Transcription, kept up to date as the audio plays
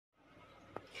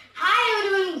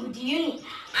uni.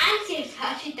 I am Sis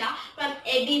Harshita from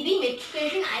AVBians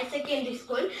Education High Secondary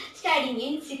School studying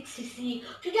in 6C.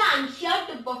 Today I am here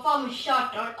to perform a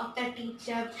short role of the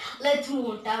teacher. Let's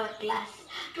move to our class.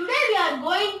 Today we are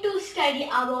going to study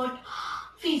about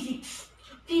physics.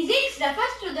 Physics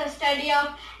refers to the study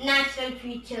of natural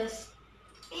features.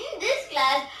 In this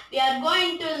class we are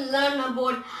going to learn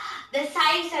about the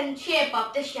size and shape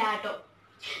of the shadow.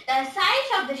 The size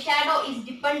of the shadow is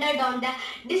dependent on the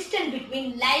distance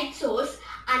between light source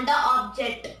and the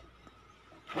object.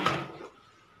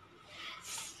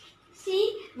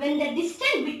 See, when the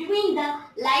distance between the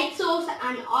light source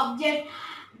and object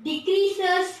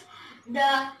decreases,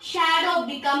 the shadow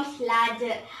becomes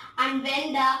larger, and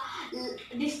when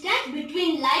the distance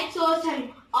between light source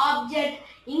and object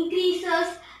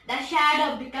increases, the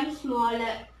shadow becomes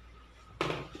smaller.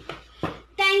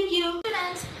 Thank you.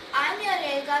 Students, I am your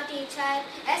yoga teacher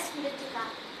S. Mritika.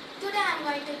 Today I am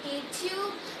going to teach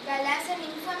you the lesson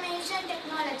Information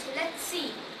Technology. Let's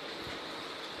see.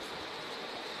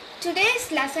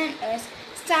 Today's lesson is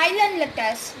silent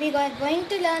letters. We are going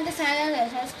to learn the silent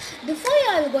letters. Before you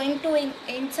are going to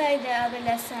inside our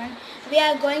lesson, we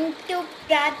are going to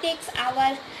practice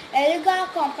our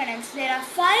ELGA components. There are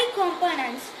 5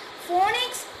 components: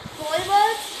 phonics, whole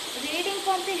words, reading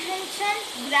comprehension,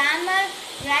 grammar,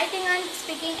 writing and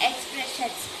speaking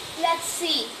expressions. Let's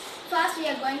see. First we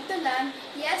are going to learn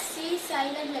SC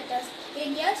silent letters.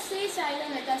 In SC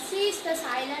silent letter, C is the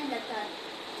silent letter.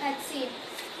 Let's see.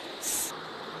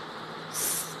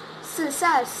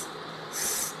 Scissors,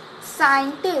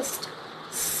 scientist,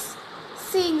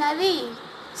 scenery,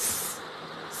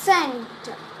 scent,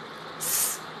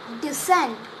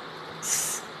 descent,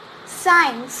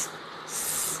 science,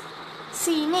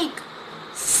 scenic,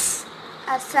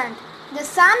 ascent. The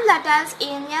some letters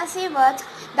in SC words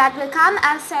that will come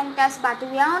as sentence, but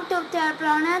we want to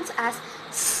pronounce as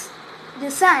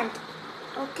descent.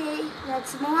 Okay,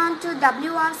 let's move on to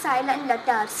WR silent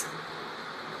letters.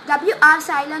 WR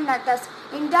silent letters.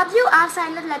 In WR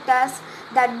silent letters,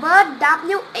 that word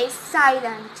W is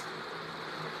silent.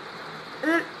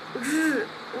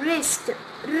 Wrist,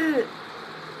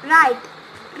 right,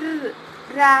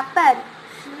 wrapper,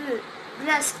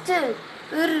 wrestle,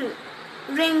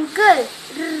 wrinkle,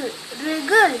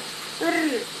 wriggle,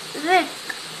 rick,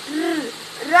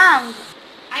 round.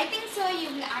 I think so you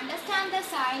will understand the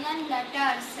silent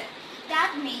letters.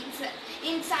 That means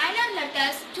in silent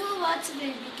letters 2 words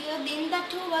will be given. In the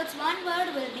 2 words 1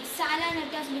 word will be silent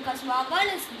letters because vowel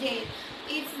is there.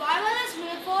 If vowel is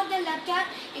before the letter,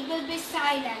 it will be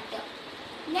silent.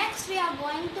 Next we are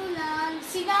going to learn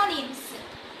synonyms.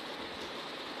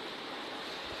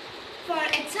 For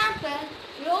example,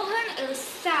 Rohan is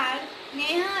sad,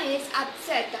 Neha is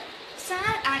upset.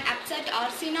 Sad and upset are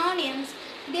synonyms.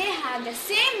 They have the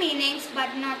same meanings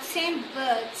but not same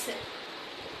words.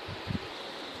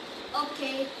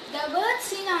 Okay, the word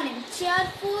synonym: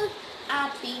 cheerful,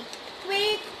 happy,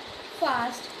 quick,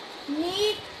 fast,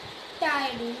 neat,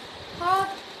 tidy, hot,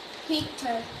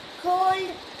 heated, cold,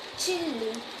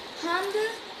 chilly,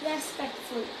 humble,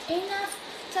 respectful, enough,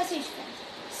 sufficient,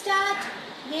 start,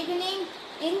 beginning.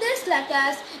 In these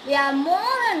letters, we have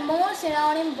more and more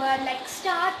synonym words like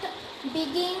start,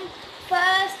 begin,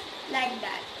 first, like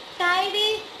that.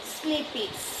 Tidy, sleepy,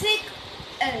 sick,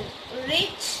 ill,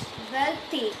 rich,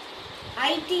 wealthy,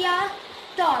 idea,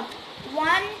 thought,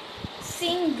 one,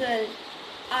 single,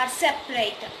 or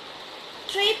separate.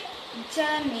 Trip,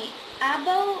 journey,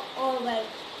 above, over.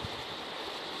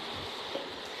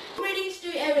 Greetings to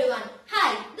everyone.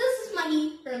 Hi, this is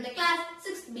Mani from the class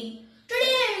 6B.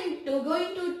 Today I am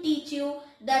going to teach you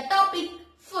the topic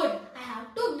food. I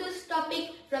have took this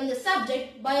topic from the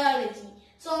subject biology.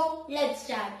 So let's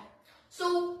start.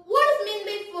 So what is meant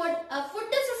by food? Food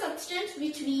is a substance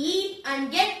which we eat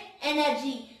and get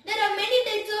energy. There are many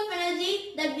types of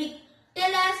energy that we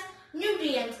tell as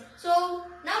nutrients. So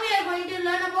now we are going to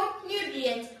learn about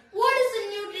nutrients. What is a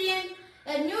nutrient?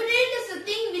 A nutrient is a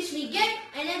thing which we get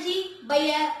energy by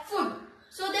a food.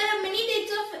 So there are many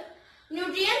types of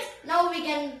nutrients. Now we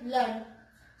can learn.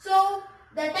 So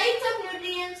the types of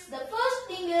nutrients, the first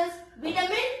thing is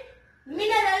vitamin,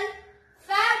 mineral,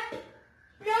 fat,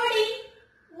 protein,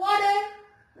 water,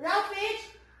 roughage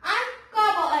and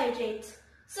carbohydrates.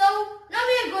 So now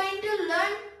we are going to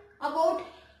learn about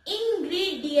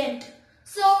ingredient.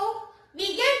 So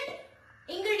we get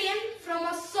ingredient from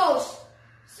a source.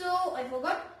 So I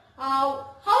forgot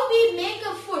how we make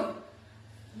a food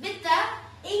with the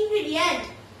ingredient.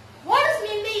 What is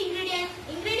meant by ingredient?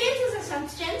 Ingredients is a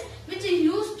substance which is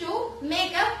used to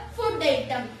make a food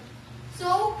item. So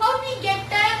how we get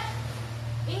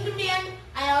the ingredient?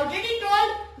 I already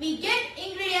told we get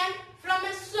ingredient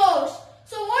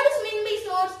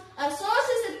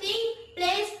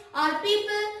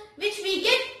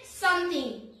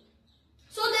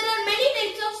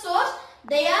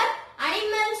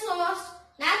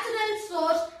natural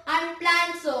source and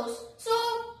plant source. So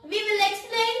we will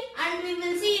explain and we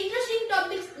will see interesting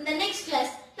topics in the next class.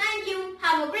 Thank you.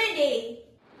 Have a great day.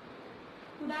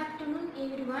 Good afternoon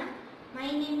everyone.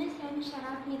 My name is M.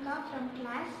 Sharafnika from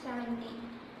class 7D.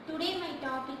 Today my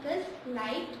topic is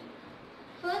light.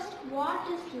 First, what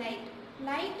is light?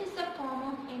 Light is a form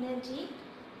of energy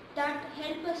that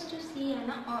helps us to see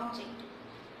an object.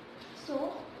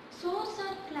 So, sources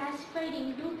are classified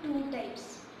into two types.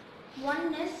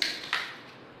 One is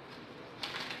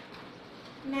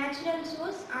natural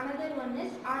source, another one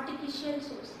is artificial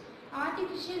source.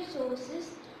 Artificial source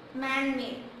is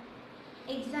man-made.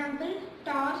 Example,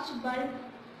 torch, bulb,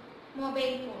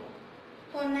 mobile phone.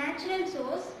 For natural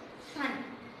source, sun.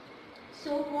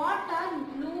 So what are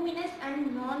luminous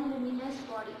and non-luminous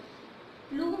body?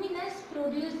 Luminous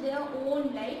produce their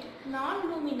own light.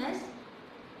 Non-luminous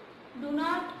do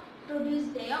not produce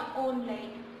their own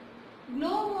light.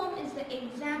 Glowworm is the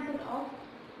example of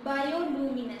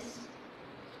bioluminous.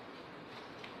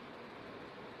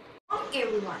 Hello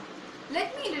everyone,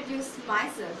 let me introduce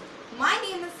myself. My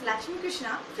name is Lakshmi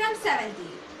Krishna from 7th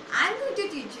grade. I am going to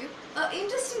teach you an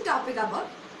interesting topic about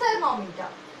thermometer.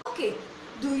 Okay,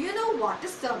 do you know what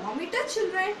is thermometer,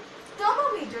 children?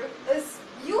 Thermometer is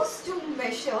used to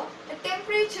measure the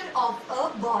temperature of a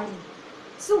body.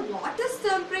 So what is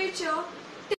temperature?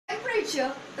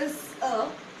 Temperature is a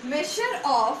measure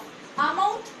of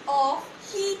amount of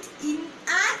heat in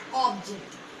an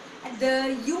object. And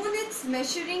the units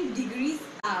measuring degrees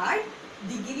are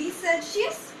degree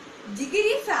Celsius,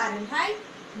 degree Fahrenheit,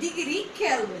 degree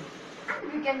Kelvin.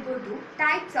 And we can go to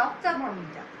types of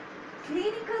thermometer.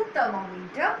 Clinical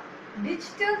thermometer,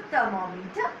 digital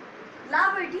thermometer,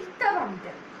 laboratory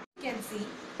thermometer. You can see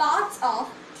parts of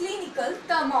clinical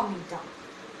thermometer.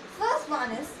 First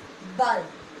one is bulb.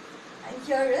 And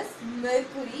here is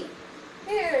mercury,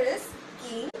 here is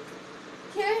ink,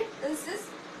 here is this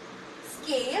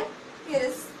scale, here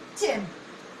is temp.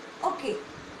 Okay,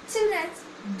 children,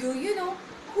 do you know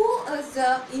who is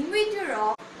the inventor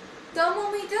of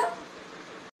thermometer?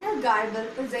 Garble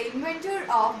is the inventor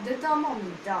of the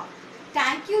thermometer.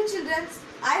 Thank you, children.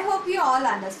 I hope you all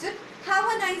understood. Have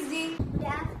a nice day. Good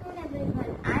afternoon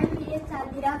everyone. I am Vidya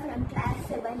Sadira from class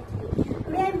 7th.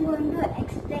 Today I am going to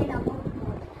explain about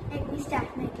mouth. Let me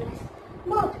start my class.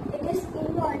 Mouth, it is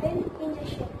involved in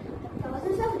ingestion. The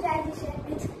process of digestion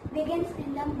begins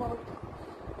in the mouth.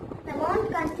 The mouth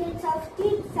consists of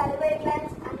teeth, salivary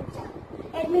glands and tongue.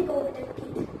 Let me go with the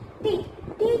teeth. Teeth.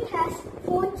 Teeth has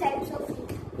 4 types of teeth.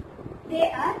 They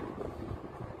are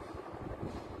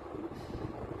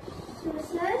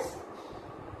scissors,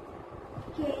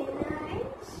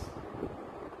 canines,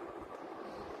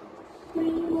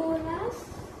 premolars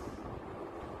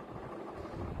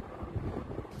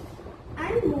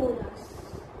and molars.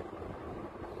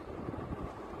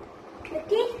 The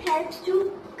teeth helps to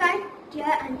cut,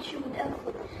 tear and chew the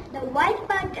food. The white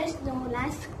part is known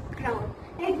as crown.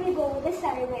 Let me go with the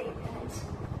salivary glands.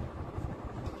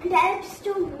 It helps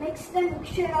to mix the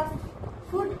mixture of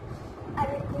food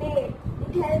with meal.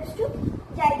 It helps to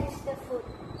digest the food.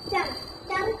 Tongue.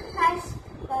 Tongue has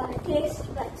taste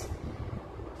buds.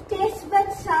 Taste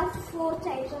buds have 4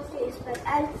 types of taste buds.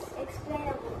 I'll explain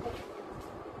about it.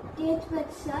 Taste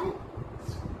buds are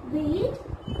sweet,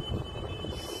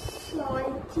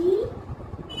 salty,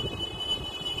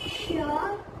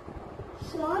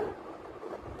 sour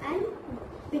and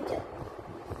bitter.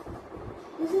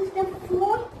 This is the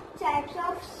 4 types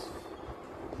of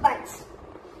buds.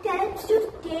 It helps to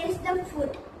taste the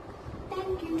food.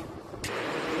 Thank you.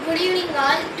 Good evening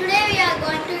all. Today we are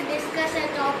going to discuss a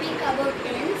topic about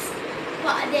tense.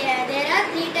 There are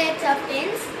 3 types of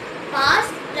tense: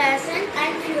 past, present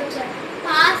and future.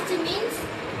 Past means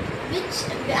which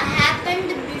happened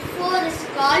before is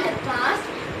called past.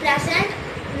 Present,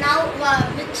 now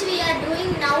which we are doing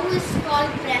now is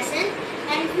called present,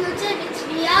 and future which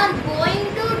we are going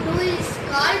to do is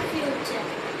called future.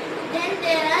 Then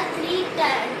there are three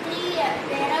types: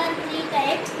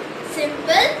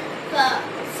 simple,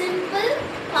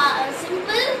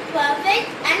 perfect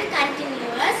and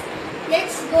continuous.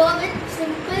 Let's go with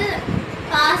simple.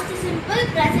 Past simple,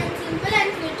 present simple and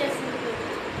future simple.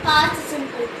 Past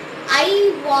simple: I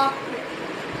walked.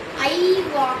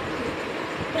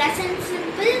 Present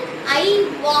simple: I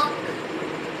walk.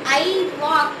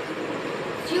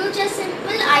 Future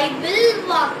simple: I will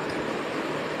walk.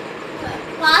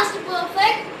 Past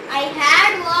perfect: I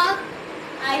had walked,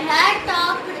 I had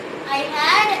talked, I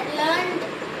had learned.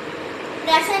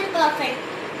 Present perfect: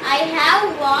 I have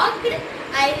walked,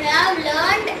 I have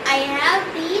learned, I have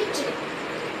teached.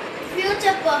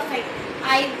 Future perfect: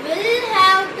 I will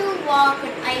have to walk.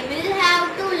 I will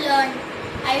have to learn.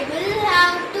 I will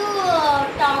have to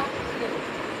talk.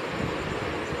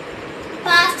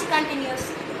 Past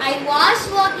continuous. I was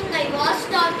walking, I was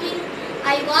talking,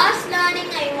 I was learning,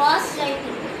 I was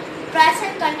writing.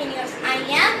 Present continuous. I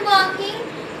am walking,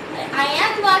 I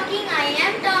am walking, I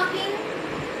am talking.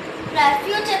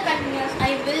 Future continuous.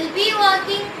 I will be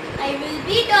walking, I will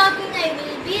be talking, I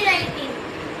will be writing.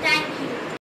 Thank you.